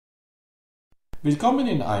Willkommen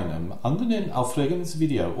in einem anderen aufregendes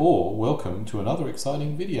video, or welcome to another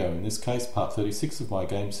exciting video, in this case part 36 of my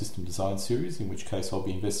game system design series, in which case I'll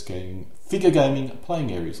be investigating figure gaming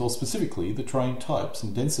playing areas, or specifically the terrain types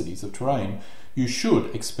and densities of terrain you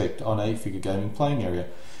should expect on a figure gaming playing area.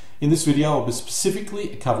 In this video I'll be specifically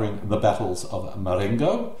covering the battles of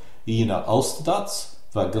Marengo, Wiener Austerstadt,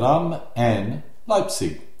 Wagram and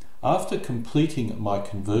Leipzig. After completing my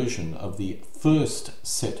conversion of the first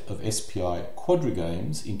set of SPI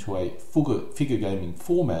quadrigames into a figure gaming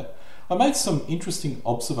format, I made some interesting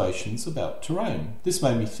observations about terrain. This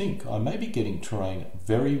made me think I may be getting terrain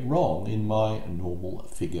very wrong in my normal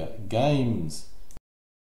figure games.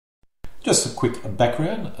 Just a quick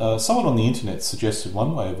background. Someone on the internet suggested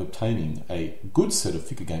one way of obtaining a good set of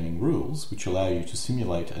figure gaming rules which allow you to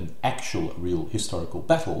simulate an actual real historical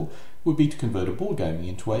battle would be to convert a board gaming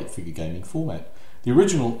into a figure gaming format. The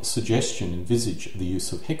original suggestion envisaged the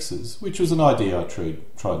use of hexes, which was an idea I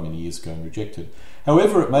tried many years ago and rejected.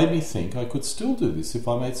 However, it made me think I could still do this if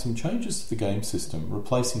I made some changes to the game system,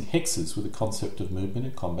 replacing hexes with the concept of movement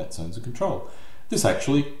and combat zones of control. This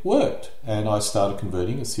actually worked, and I started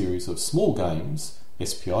converting a series of small games,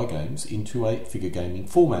 SPI games, into a figure gaming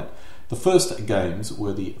format. The first games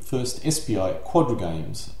were the first SPI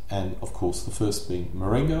quadrigames, and of course the first being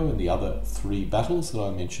Marengo and the other three battles that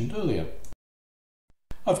I mentioned earlier.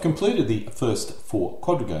 I've completed the first four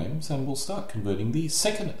quadrigames and will start converting the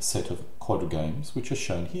second set of quadrigames, which are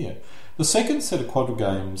shown here. The second set of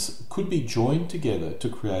quadrigames could be joined together to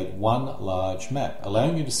create one large map,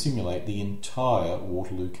 allowing you to simulate the entire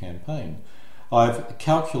Waterloo campaign. I've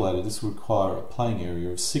calculated this would require a playing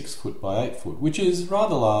area of 6 foot by 8 foot, which is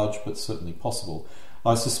rather large but certainly possible.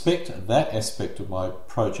 I suspect that aspect of my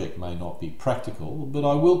project may not be practical, but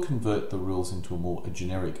I will convert the rules into a more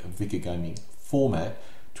generic figure gaming format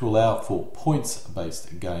to allow for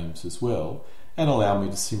points-based games as well, and allow me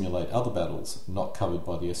to simulate other battles not covered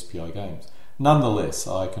by the SPI games. Nonetheless,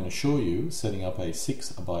 I can assure you, setting up a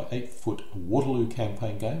 6 by 8 foot Waterloo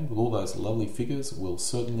campaign game with all those lovely figures will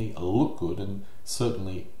certainly look good and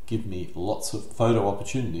certainly give me lots of photo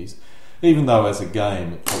opportunities, even though as a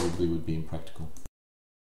game it probably would be impractical.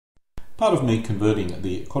 Part of me converting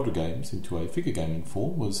the quadrigames into a figure gaming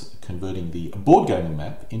form was converting the board gaming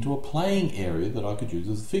map into a playing area that I could use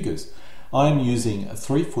as figures. I am using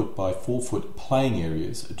 3 foot by 4 foot playing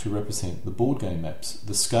areas to represent the board game maps.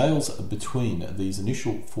 The scales between these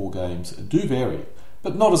initial 4 games do vary,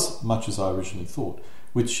 but not as much as I originally thought,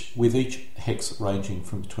 which with each hex ranging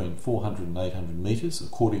from between 400 and 800 metres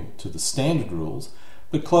according to the standard rules,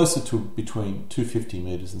 but closer to between 250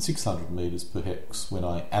 metres and 600 metres per hex when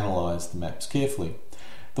I analysed the maps carefully.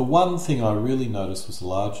 The one thing I really noticed was a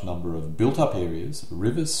large number of built-up areas,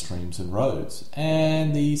 rivers, streams and roads,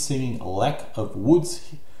 and the seeming lack of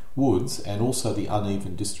woods and also the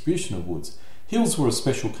uneven distribution of woods. Hills were a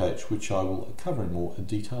special case which I will cover in more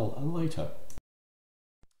detail later.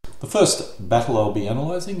 The first battle I'll be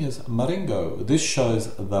analysing is Marengo. This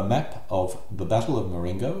shows the map of the Battle of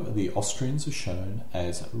Marengo. The Austrians are shown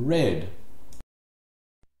as red.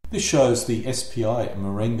 This shows the SPI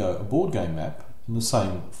Marengo board game map in the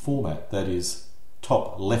same format, that is,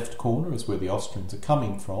 top left corner is where the Austrians are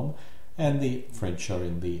coming from, and the French are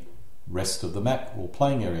in the rest of the map or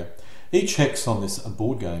playing area. Each hex on this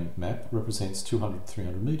board game map represents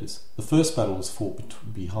 200-300 metres. The first battle was fought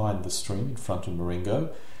behind the stream in front of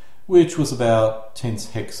Marengo, which was about 10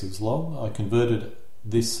 hexes long. I converted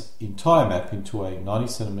this entire map into a 90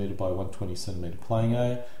 cm by 120 cm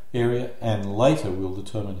playing area, and later we'll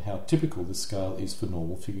determine how typical this scale is for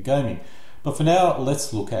normal figure gaming. But for now,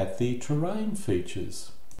 let's look at the terrain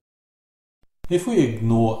features. If we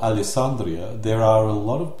ignore Alessandria, there are a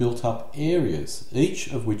lot of built-up areas, each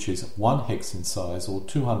of which is 1 hex in size or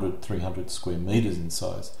 200-300 square metres in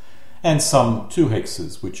size, and some 2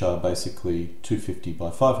 hexes which are basically 250 by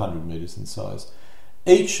 500 metres in size.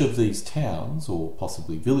 Each of these towns, or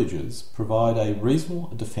possibly villages, provide a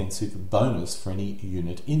reasonable defensive bonus for any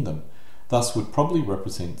unit in them, thus would probably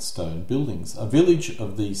represent stone buildings. A village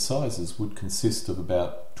of these sizes would consist of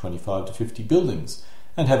about 25 to 50 buildings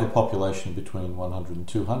and have a population between 100 and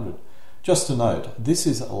 200. Just to note, this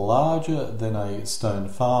is larger than a stone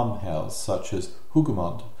farmhouse such as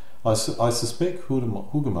Hougoumont. I suspect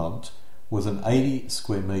Hougoumont was an 80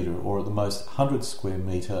 square metre or at the most 100 square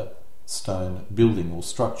metre stone building or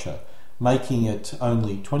structure, making it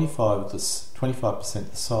only 25%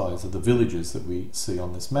 the size of the villages that we see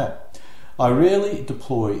on this map. I rarely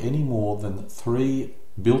deploy any more than 3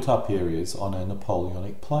 built-up areas on a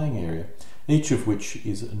Napoleonic playing area, each of which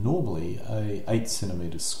is normally a 8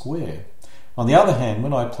 cm square. On the other hand,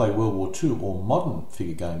 when I play World War II or modern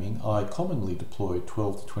figure gaming, I commonly deploy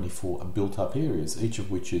 12 to 24 built-up areas, each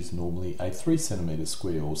of which is normally a 3 cm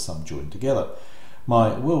square or some joined together.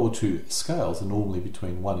 My World War II scales are normally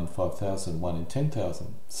between 1 in 5,000 and 1 in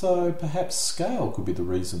 10,000, so perhaps scale could be the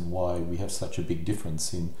reason why we have such a big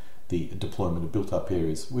difference in the deployment of built-up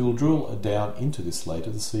areas. We'll drill down into this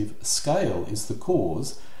later to see if scale is the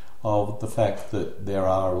cause of the fact that there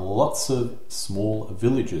are lots of small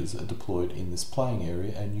villages deployed in this playing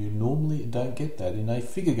area, and you normally don't get that in a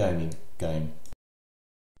figure gaming game.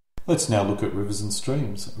 Let's now look at rivers and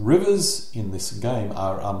streams. Rivers in this game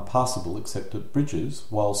are unpassable except at bridges,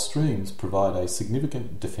 while streams provide a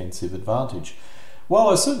significant defensive advantage. While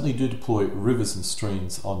I certainly do deploy rivers and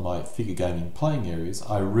streams on my figure gaming playing areas,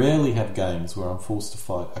 I rarely have games where I'm forced to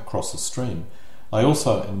fight across a stream. I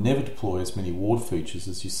also never deploy as many water features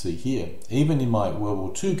as you see here. Even in my World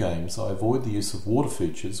War II games, I avoid the use of water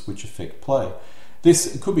features which affect play.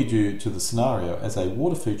 This could be due to the scenario, as a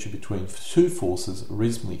water feature between two forces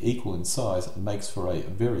reasonably equal in size makes for a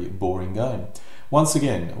very boring game. Once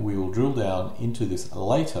again, we will drill down into this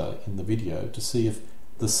later in the video to see if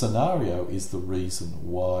the scenario is the reason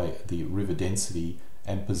why the river density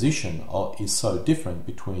and position is so different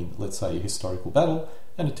between, let's say, a historical battle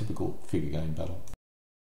and a typical figure game battle.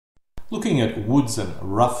 Looking at woods and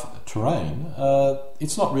rough terrain,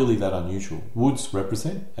 it's not really that unusual. Woods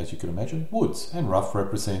represent, as you can imagine, woods, and rough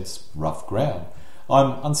represents rough ground.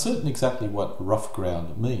 I'm uncertain exactly what rough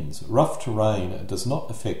ground means. Rough terrain does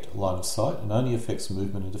not affect line of sight and only affects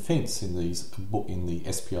movement and defence in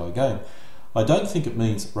the SPI game. I don't think it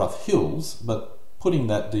means rough hills, but putting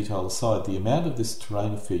that detail aside, the amount of this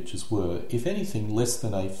terrain features were, if anything, less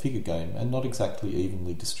than a figure game and not exactly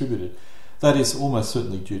evenly distributed. That is almost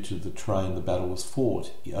certainly due to the terrain the battle was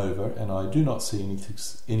fought over, and I do not see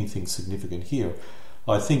anything significant here.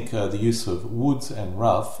 I think the use of woods and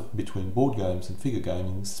rough between board games and figure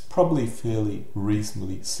gaming is probably fairly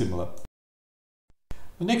reasonably similar.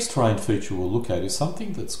 The next terrain feature we'll look at is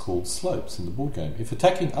something that's called slopes in the board game. If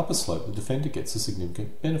attacking up a slope, the defender gets a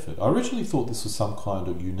significant benefit. I originally thought this was some kind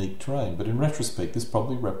of unique terrain, but in retrospect this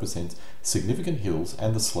probably represents significant hills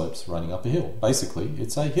and the slopes running up a hill. Basically,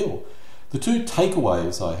 it's a hill. The two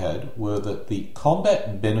takeaways I had were that the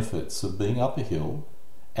combat benefits of being up a hill,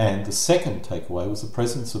 and the second takeaway was the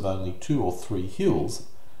presence of only 2 or 3 hills,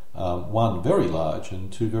 one very large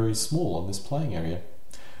and 2 very small on this playing area.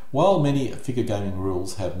 While many figure gaming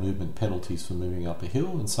rules have movement penalties for moving up a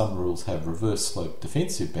hill, and some rules have reverse slope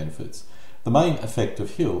defensive benefits, the main effect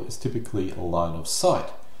of hill is typically a line of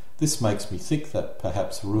sight. This makes me think that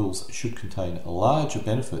perhaps rules should contain larger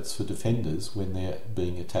benefits for defenders when they're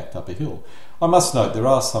being attacked up a hill. I must note there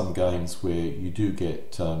are some games where you do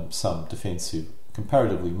get some defensive,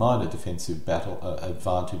 comparatively minor defensive battle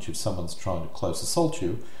advantage if someone's trying to close assault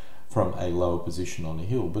you from a lower position on a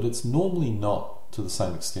hill, but it's normally not to the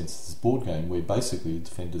same extent as this board game, where basically the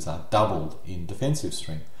defenders are doubled in defensive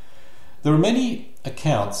strength. There are many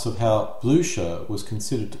accounts of how Blucher was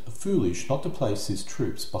considered foolish not to place his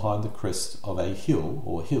troops behind the crest of a hill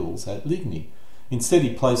or hills at Ligny. Instead,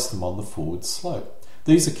 he placed them on the forward slope.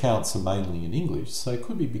 These accounts are mainly in English, so it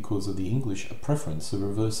could be because of the English preference of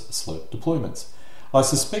reverse slope deployments. I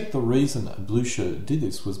suspect the reason Blucher did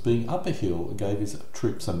this was being up a hill gave his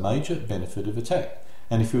troops a major benefit of attack.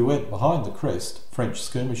 And if we went behind the crest, French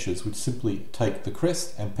skirmishers would simply take the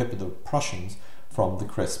crest and pepper the Prussians from the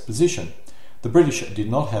crest position. The British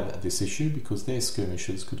did not have this issue because their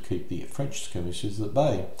skirmishers could keep the French skirmishers at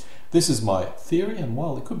bay. This is my theory, and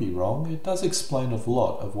while it could be wrong, it does explain a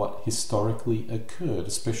lot of what historically occurred,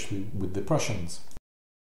 especially with the Prussians.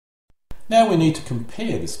 Now we need to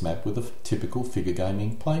compare this map with a typical figure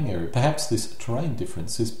gaming playing area. Perhaps this terrain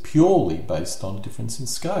difference is purely based on a difference in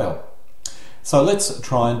scale. So let's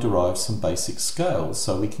try and derive some basic scales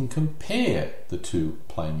so we can compare the two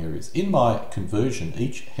playing areas. In my conversion,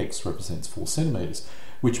 each hex represents 4 centimetres,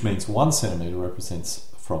 which means 1 centimetre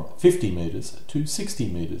represents from 50 metres to 60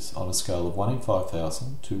 metres on a scale of 1 in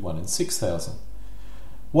 5,000 to 1 in 6,000.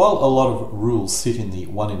 While a lot of rules sit in the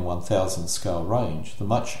 1 in 1,000 scale range, the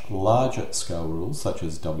much larger scale rules, such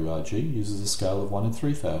as WRG, uses a scale of 1 in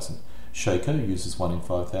 3,000. Shaker uses 1 in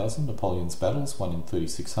 5,000, Napoleon's Battles 1 in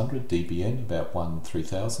 3,600, DBN about 1 in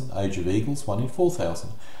 3,000, Age of Eagles 1 in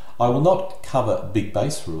 4,000. I will not cover big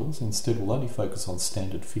base rules, instead will only focus on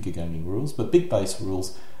standard figure gaming rules, but big base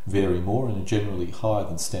rules vary more and are generally higher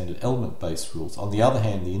than standard element based rules. On the other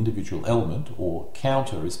hand, the individual element or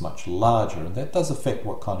counter is much larger, and that does affect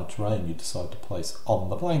what kind of terrain you decide to place on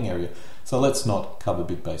the playing area, so let's not cover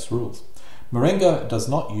big base rules. Marengo does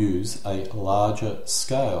not use a larger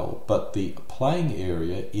scale, but the playing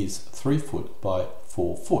area is 3 foot by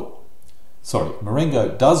 4 foot. Sorry, Marengo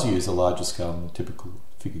does use a larger scale than the typical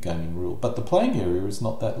figure gaming rule, but the playing area is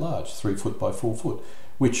not that large, 3 foot by 4 foot,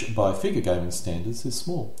 which by figure gaming standards is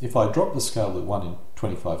small. If I drop the scale at 1 in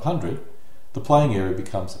 2500, the playing area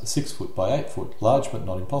becomes 6 foot by 8 foot, large but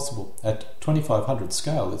not impossible. At 2500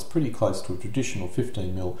 scale, it's pretty close to a traditional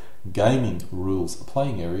 15mm gaming rules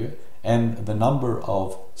playing area, and the number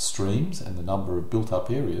of streams and the number of built-up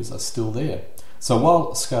areas are still there. So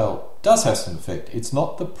while scale does have some effect, it's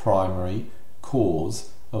not the primary cause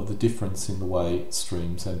of the difference in the way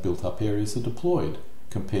streams and built-up areas are deployed,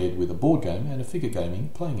 compared with a board game and a figure gaming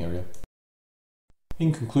playing area.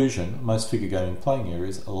 In conclusion, most figure gaming playing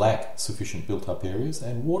areas lack sufficient built-up areas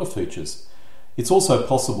and water features. It's also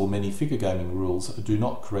possible many figure gaming rules do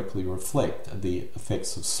not correctly reflect the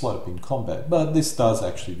effects of slope in combat, but this does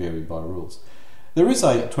actually vary by rules. There is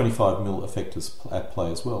a 25mm effect at play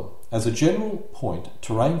as well. As a general point,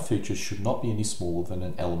 terrain features should not be any smaller than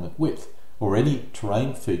an element width, or any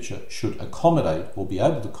terrain feature should accommodate or be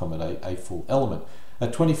able to accommodate a full element.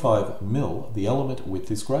 At 25mm, the element width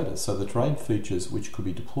is greater, so the terrain features which could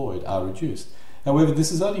be deployed are reduced. However,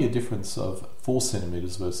 this is only a difference of 4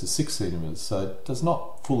 centimeters versus 6 centimeters, so it does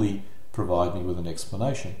not fully provide me with an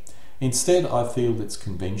explanation. Instead, I feel it's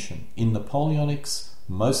convention. In Napoleonics,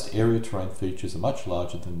 most area terrain features are much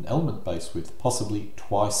larger than an element base width, possibly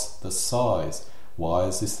twice the size. Why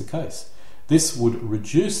is this the case? This would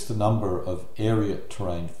reduce the number of area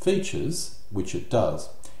terrain features, which it does.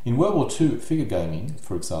 In World War II figure gaming,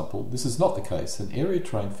 for example, this is not the case, and area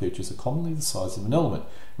terrain features are commonly the size of an element,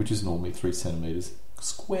 which is normally 3 centimeters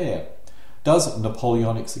square. Does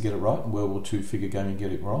Napoleonics get it right and World War II figure gaming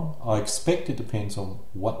get it wrong? I expect it depends on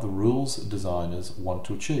what the rules designers want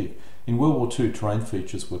to achieve. In World War II, terrain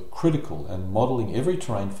features were critical, and modelling every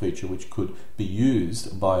terrain feature which could be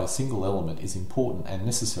used by a single element is important and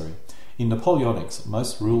necessary. In Napoleonics,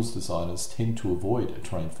 most rules designers tend to avoid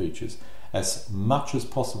terrain features as much as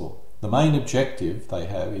possible. The main objective they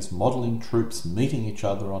have is modelling troops meeting each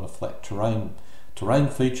other on a flat terrain. Terrain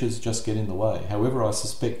features just get in the way. However, I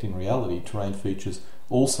suspect in reality terrain features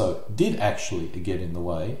also did actually get in the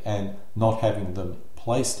way, and not having them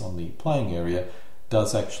placed on the playing area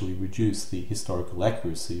does actually reduce the historical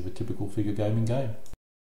accuracy of a typical figure gaming game.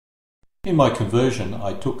 In my conversion,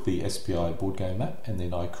 I took the SPI board game map and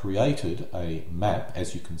then I created a map,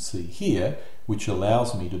 as you can see here, which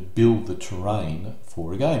allows me to build the terrain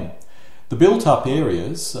for a game. The built-up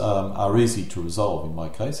areas are easy to resolve in my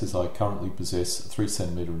case, as I currently possess 3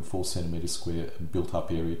 cm and 4 cm square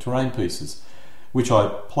built-up area terrain pieces, which I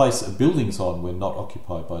place buildings on when not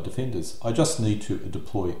occupied by defenders. I just need to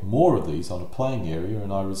deploy more of these on a playing area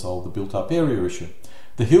and I resolve the built-up area issue.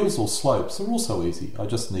 The hills or slopes are also easy. I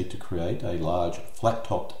just need to create a large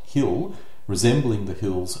flat-topped hill resembling the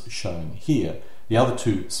hills shown here. The other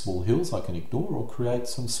 2 small hills I can ignore or create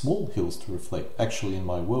some small hills to reflect. Actually, in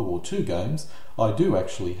my World War II games, I do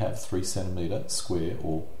actually have 3 cm square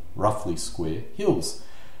or roughly square hills.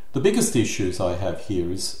 The biggest issues I have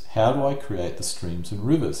here is how do I create the streams and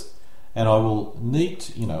rivers? And I will need,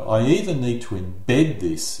 I either need to embed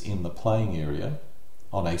this in the playing area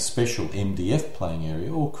on a special MDF playing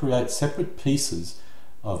area, or create separate pieces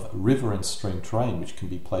of river and stream terrain which can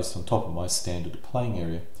be placed on top of my standard playing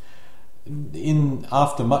area.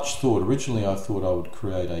 After much thought, originally I thought I would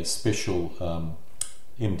create a special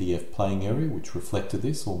MDF playing area which reflected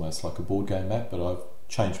this, almost like a board game map, but I've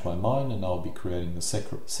changed my mind and I'll be creating the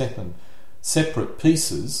separate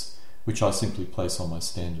pieces which I simply place on my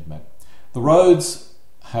standard map. The roads,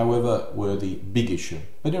 however, were the big issue.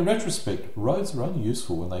 But in retrospect, roads are only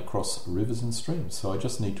useful when they cross rivers and streams, so I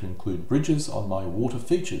just need to include bridges on my water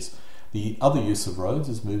features. The other use of roads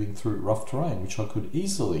is moving through rough terrain, which I could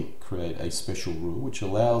easily create a special rule which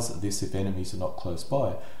allows this if enemies are not close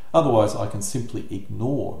by. Otherwise, I can simply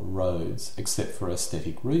ignore roads except for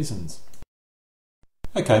aesthetic reasons.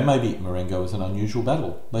 Okay, maybe Marengo is an unusual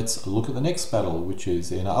battle. Let's look at the next battle, which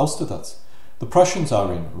is in Austerlitz. The Prussians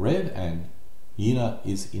are in red and Jena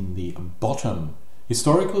is in the bottom.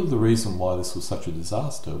 Historically, the reason why this was such a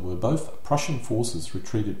disaster were both Prussian forces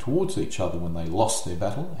retreated towards each other when they lost their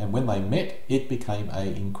battle, and when they met, it became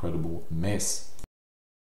an incredible mess.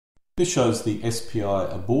 This shows the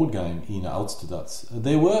SPI board game in Austerlitz.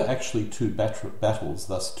 There were actually 2 battles,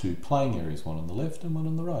 thus 2 playing areas, one on the left and one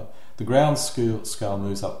on the right. The ground scale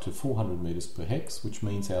moves up to 400 meters per hex, which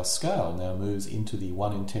means our scale now moves into the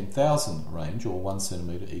 1 in 10,000 range, or 1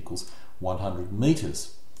 centimeter equals 100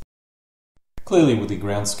 meters. Clearly, with the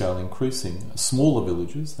ground scale increasing, smaller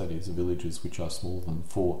villages, that is, villages which are smaller than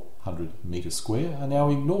 400 metres square, are now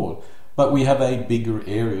ignored. But we have a bigger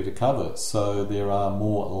area to cover, so there are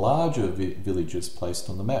more larger villages placed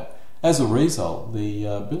on the map. As a result,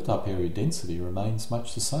 the built-up area density remains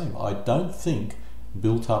much the same. I don't think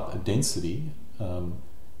built-up density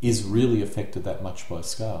is really affected that much by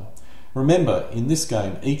scale. Remember, in this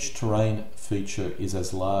game, each terrain feature is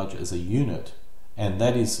as large as a unit, and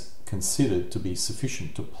that is considered to be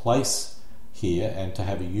sufficient to place here and to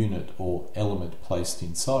have a unit or element placed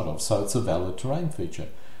inside of. So it's a valid terrain feature.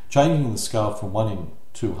 Changing the scale from 1 in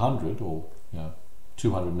 200 or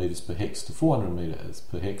 200 metres per hex to 400 metres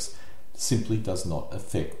per hex simply does not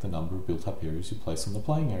affect the number of built-up areas you place on the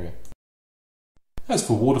playing area. As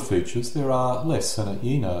for water features, there are less, and at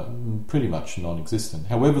Jena, pretty much non-existent.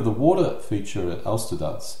 However, the water feature at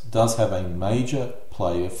Alsterdaz does have a major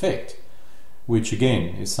play effect, which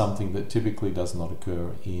again is something that typically does not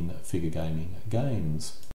occur in figure gaming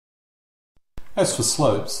games. As for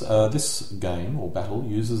slopes, this game or battle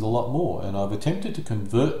uses a lot more, and I've attempted to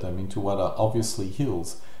convert them into what are obviously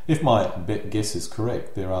hills. If my guess is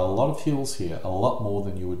correct, there are a lot of hills here, a lot more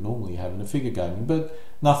than you would normally have in a figure gaming, but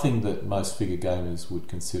nothing that most figure gamers would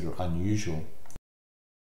consider unusual.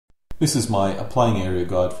 This is my playing area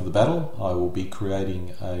guide for the battle. I will be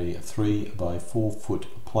creating a 3 by 4 foot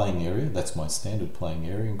playing area, that's my standard playing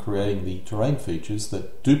area, and creating the terrain features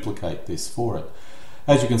that duplicate this for it.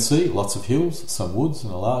 As you can see, lots of hills, some woods,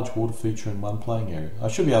 and a large water feature in one playing area. I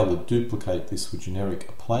should be able to duplicate this with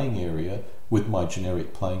generic playing area with my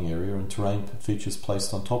generic playing area and terrain features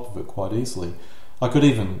placed on top of it quite easily. I could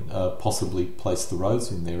even possibly place the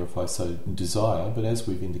roads in there if I so desire, but as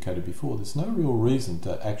we've indicated before, there's no real reason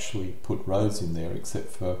to actually put roads in there except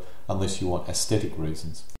for unless you want aesthetic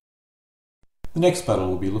reasons. The next battle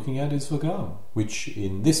we'll be looking at is Wagram, which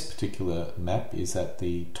in this particular map is at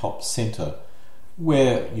the top centre,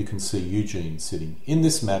 where you can see Eugene sitting. In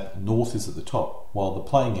this map, north is at the top, while the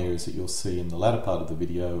playing areas that you'll see in the latter part of the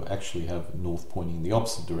video actually have north pointing in the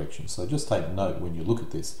opposite direction. So just take note when you look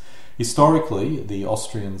at this. Historically, the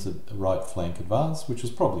Austrians' right flank advanced, which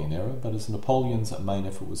was probably an error, but as Napoleon's main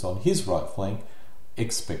effort was on his right flank,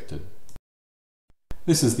 expected.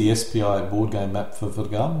 This is the SPI board game map for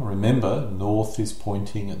Wagram. Remember, north is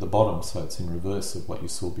pointing at the bottom, so it's in reverse of what you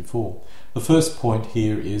saw before. The first point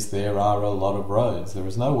here is there are a lot of roads. There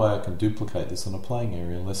is no way I can duplicate this on a playing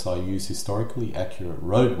area unless I use historically accurate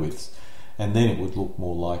road widths, and then it would look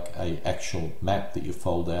more like an actual map that you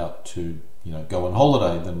fold out to go on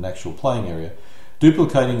holiday than an actual playing area.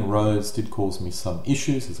 Duplicating roads did cause me some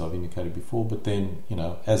issues, as I've indicated before, but then,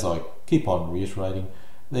 as I keep on reiterating,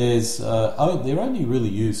 they're only really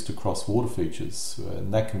used to cross water features,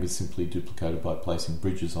 and that can be simply duplicated by placing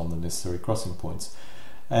bridges on the necessary crossing points,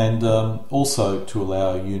 and also to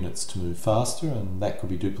allow units to move faster, and that could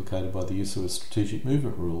be duplicated by the use of a strategic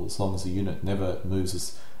movement rule. As long as a unit never moves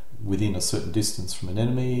us within a certain distance from an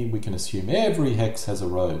enemy, we can assume every hex has a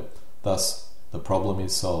road. Thus, the problem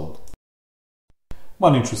is solved.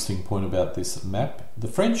 One interesting point about this map, the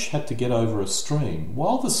French had to get over a stream.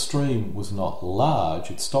 While the stream was not large,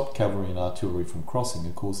 it stopped cavalry and artillery from crossing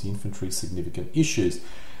and caused the infantry significant issues.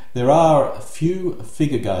 There are a few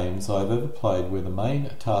figure games I've ever played where the main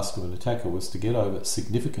task of an attacker was to get over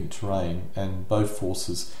significant terrain and both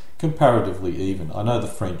forces comparatively even. I know the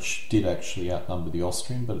French did actually outnumber the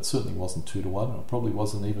Austrian, but it certainly wasn't 2 to 1, and it probably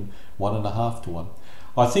wasn't even 1.5 to 1.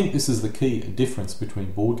 I think this is the key difference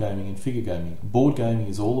between board gaming and figure gaming. Board gaming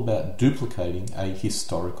is all about duplicating a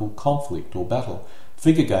historical conflict or battle.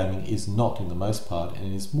 Figure gaming is not in the most part,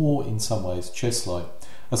 and is more in some ways chess-like.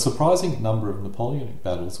 A surprising number of Napoleonic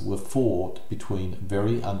battles were fought between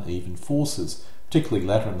very uneven forces, particularly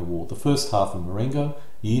later in the war. The first half of Marengo,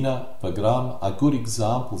 Jena, Wagram are good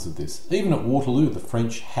examples of this. Even at Waterloo, the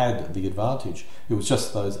French had the advantage. It was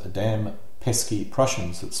just those damn pesky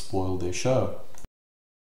Prussians that spoiled their show.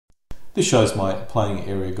 This shows my playing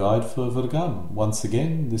area guide for Wagram. Once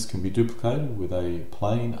again, this can be duplicated with a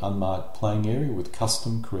plain, unmarked playing area with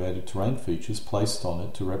custom created terrain features placed on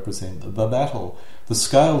it to represent the battle. The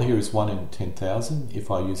scale here is 1 in 10,000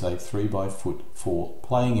 if I use a 3 by 4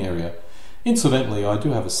 playing area. Incidentally, I do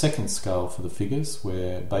have a second scale for the figures,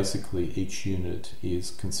 where basically each unit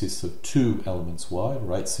consists of 2 elements wide,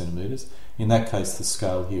 or 8 centimetres. In that case, the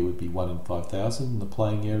scale here would be 1 in 5,000, and the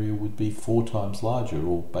playing area would be 4 times larger,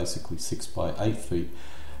 or basically 6 by 8 feet.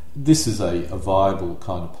 This is a viable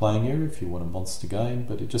kind of playing area if you want a monster game,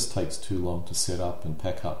 but it just takes too long to set up and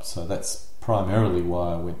pack up, so that's primarily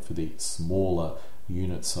why I went for the smaller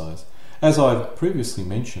unit size. As I've previously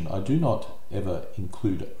mentioned, I do not ever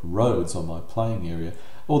include roads on my playing area.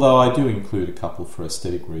 although I do include a couple for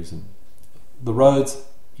aesthetic reason. The roads,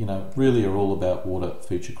 really are all about water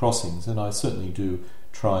feature crossings, and I certainly do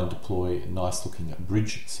try and deploy nice looking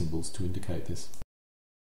bridge symbols to indicate this.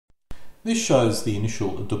 This shows the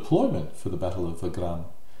initial deployment for the Battle of Wagram.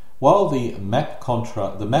 While the map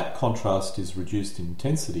contrast is reduced in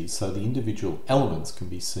intensity, so the individual elements can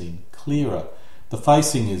be seen clearer. The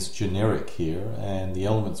facing is generic here, and the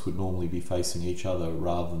elements would normally be facing each other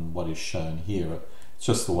rather than what is shown here. It's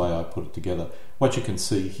just the way I put it together. What you can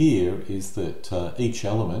see here is that each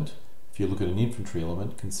element, if you look at an infantry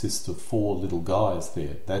element, consists of 4 little guys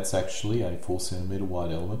there. That's actually a 4 centimetre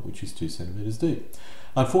wide element, which is 2 centimetres deep.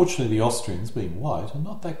 Unfortunately, the Austrians, being white, are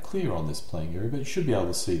not that clear on this playing area, but you should be able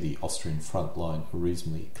to see the Austrian front line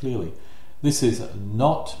reasonably clearly. This is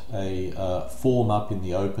not a form up in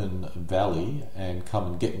the open valley and come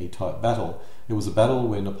and get me type battle. It was a battle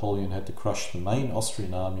where Napoleon had to crush the main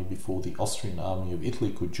Austrian army before the Austrian army of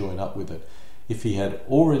Italy could join up with it. If he had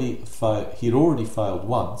already failed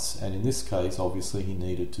once, and in this case obviously he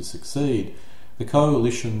needed to succeed, the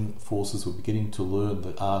coalition forces were beginning to learn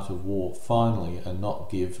the art of war finally and not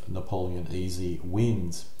give Napoleon easy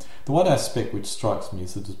wins. The one aspect which strikes me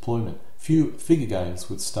is the deployment. Few figure games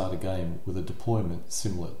would start a game with a deployment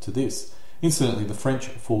similar to this. Incidentally, the French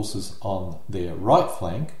forces on their right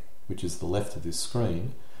flank, which is the left of this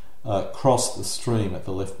screen, crossed the stream at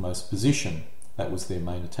the leftmost position. That was their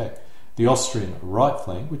main attack. The Austrian right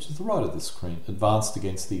flank, which is the right of the screen, advanced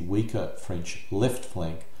against the weaker French left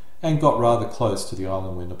flank and got rather close to the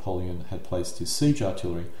island where Napoleon had placed his siege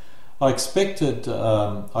artillery. I expect they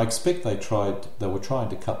were trying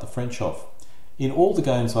to cut the French off. In all the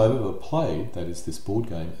games I've ever played, that is this board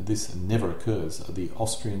game, this never occurs. The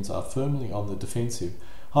Austrians are firmly on the defensive.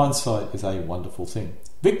 Hindsight is a wonderful thing.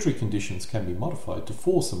 Victory conditions can be modified to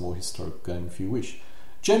force a more historical game if you wish.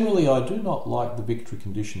 Generally, I do not like the victory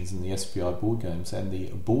conditions in the SPI board games, and the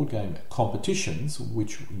board game competitions,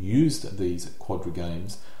 which used these quadra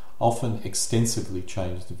games, often extensively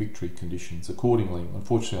changed the victory conditions accordingly.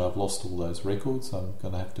 Unfortunately, I've lost all those records. I'm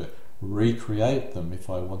going to have to recreate them if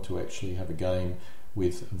I want to actually have a game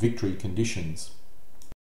with victory conditions.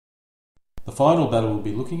 The final battle we'll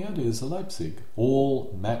be looking at is Leipzig.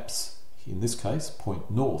 All maps, in this case,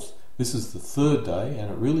 point north. This is the 3rd day,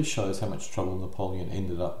 and it really shows how much trouble Napoleon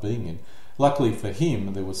ended up being in. Luckily for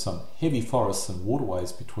him, there was some heavy forests and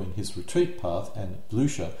waterways between his retreat path and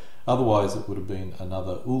Blucher. Otherwise, it would have been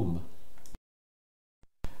another Ulm.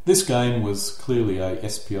 This game was clearly a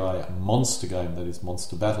SPI monster game, that is,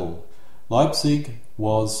 monster battle. Leipzig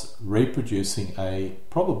was reproducing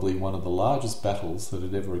probably one of the largest battles that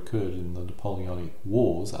had ever occurred in the Napoleonic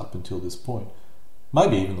Wars up until this point.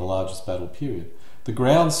 Maybe even the largest battle period. The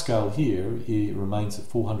ground scale here remains at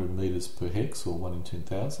 400 metres per hex, or 1 in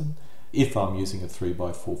 10,000, if I'm using a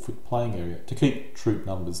 3x4 foot playing area. To keep troop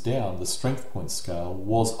numbers down, the strength point scale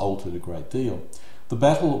was altered a great deal. The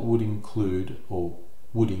battle would involve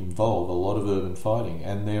a lot of urban fighting,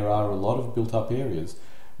 and there are a lot of built-up areas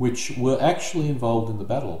which were actually involved in the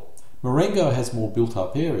battle. Marengo has more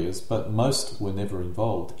built-up areas, but most were never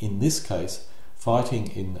involved. In this case, fighting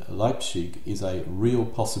in Leipzig is a real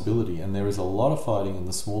possibility, and there is a lot of fighting in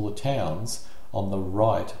the smaller towns on the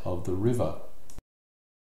right of the river.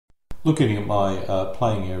 Looking at my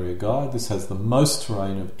playing area guide, this has the most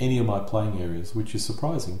terrain of any of my playing areas, which is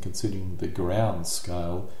surprising considering the ground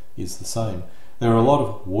scale is the same. There are a lot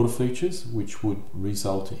of water features which would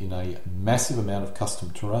result in a massive amount of custom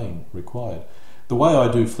terrain required. The way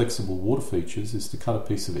I do flexible water features is to cut a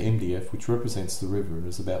piece of MDF which represents the river and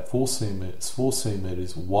is about 4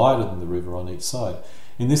 centimetres wider than the river on each side.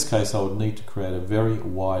 In this case, I would need to create a very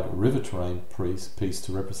wide river terrain piece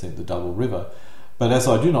to represent the double river. But as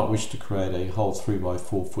I do not wish to create a whole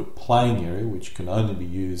 3x4 foot playing area which can only be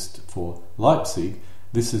used for Leipzig,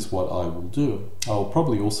 this is what I will do. I will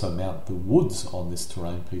probably also mount the woods on this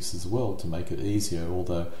terrain piece as well to make it easier,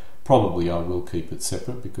 although probably I will keep it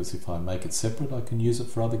separate, because if I make it separate I can use it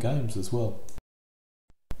for other games as well.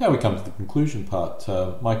 Now we come to the conclusion part.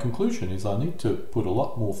 My conclusion is I need to put a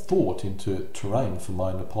lot more thought into terrain for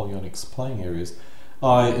my Napoleonic's playing areas.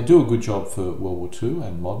 I do a good job for World War II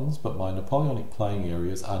and moderns, but my Napoleonic playing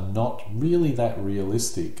areas are not really that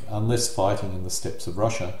realistic unless fighting in the steppes of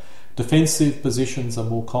Russia. Defensive positions are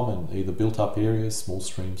more common, either built-up areas, small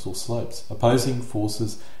streams or slopes. Opposing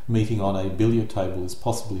forces meeting on a billiard table is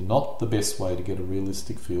possibly not the best way to get a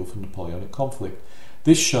realistic feel for Napoleonic conflict.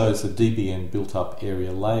 This shows a DBN built-up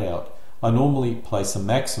area layout. I normally place a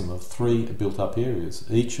maximum of 3 built-up areas,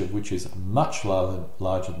 each of which is much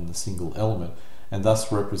larger than the single element, and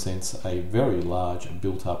thus represents a very large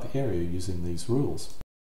built-up area using these rules.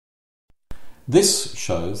 This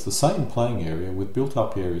shows the same playing area with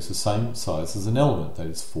built-up areas the same size as an element, that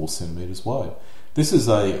is 4 centimetres wide. This is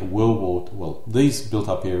a these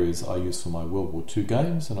built-up areas I use for my World War II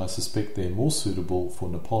games, and I suspect they're more suitable for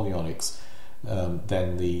Napoleonics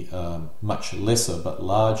than the much lesser but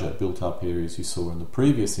larger built-up areas you saw in the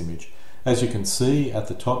previous image. As you can see at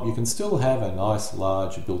the top, you can still have a nice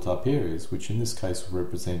large built-up areas, which in this case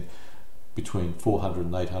represent between 400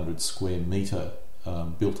 and 800 square metre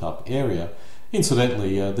built-up area.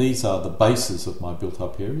 Incidentally, these are the bases of my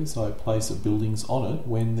built-up areas. I place buildings on it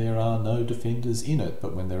when there are no defenders in it,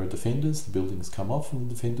 but when there are defenders, the buildings come off and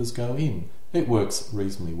the defenders go in. It works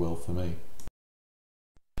reasonably well for me.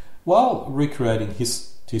 While recreating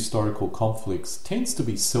historical conflicts tends to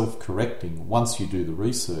be self-correcting once you do the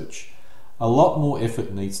research, a lot more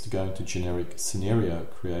effort needs to go into generic scenario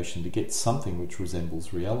creation to get something which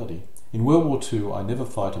resembles reality. In World War II, I never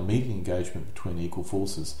fight a meeting engagement between equal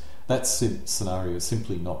forces. That scenario is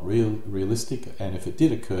simply not realistic, and if it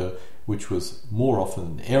did occur, which was more often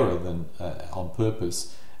an error than on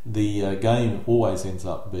purpose, the game always ends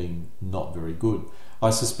up being not very good. I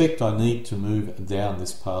suspect I need to move down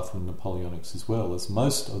this path with Napoleonics as well, as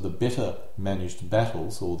most of the better managed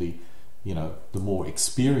battles, or the more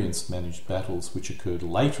experienced managed battles which occurred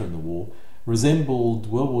later in the war, resembled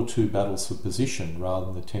World War II battles for position rather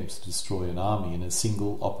than attempts to destroy an army in a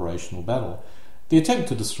single operational battle. The attempt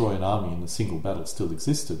to destroy an army in a single battle still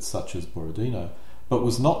existed, such as Borodino, but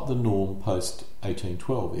was not the norm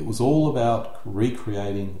post-1812. It was all about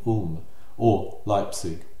recreating Ulm, or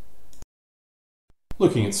Leipzig.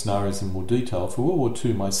 Looking at scenarios in more detail, for World War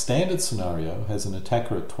II, my standard scenario has an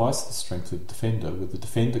attacker at twice the strength of the defender, with the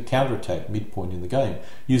defender counterattack midpoint in the game,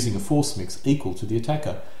 using a force mix equal to the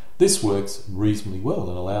attacker. This works reasonably well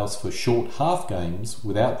and allows for short half games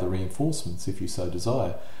without the reinforcements if you so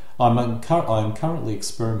desire. I am currently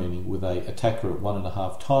experimenting with an attacker at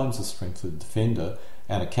 1.5 times the strength of the defender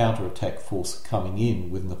and a counter-attack force coming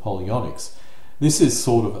in with Napoleonics. This is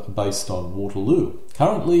sort of based on Waterloo.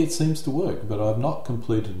 Currently it seems to work, but I have not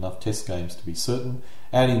completed enough test games to be certain.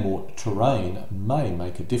 Adding more terrain may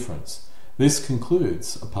make a difference. This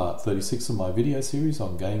concludes part 36 of my video series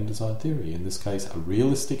on game design theory, in this case a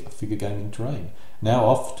realistic figure gaming terrain. Now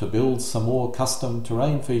off to build some more custom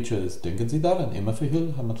terrain features. Denken Sie daran, immer für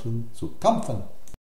Hilfe zu kämpfen.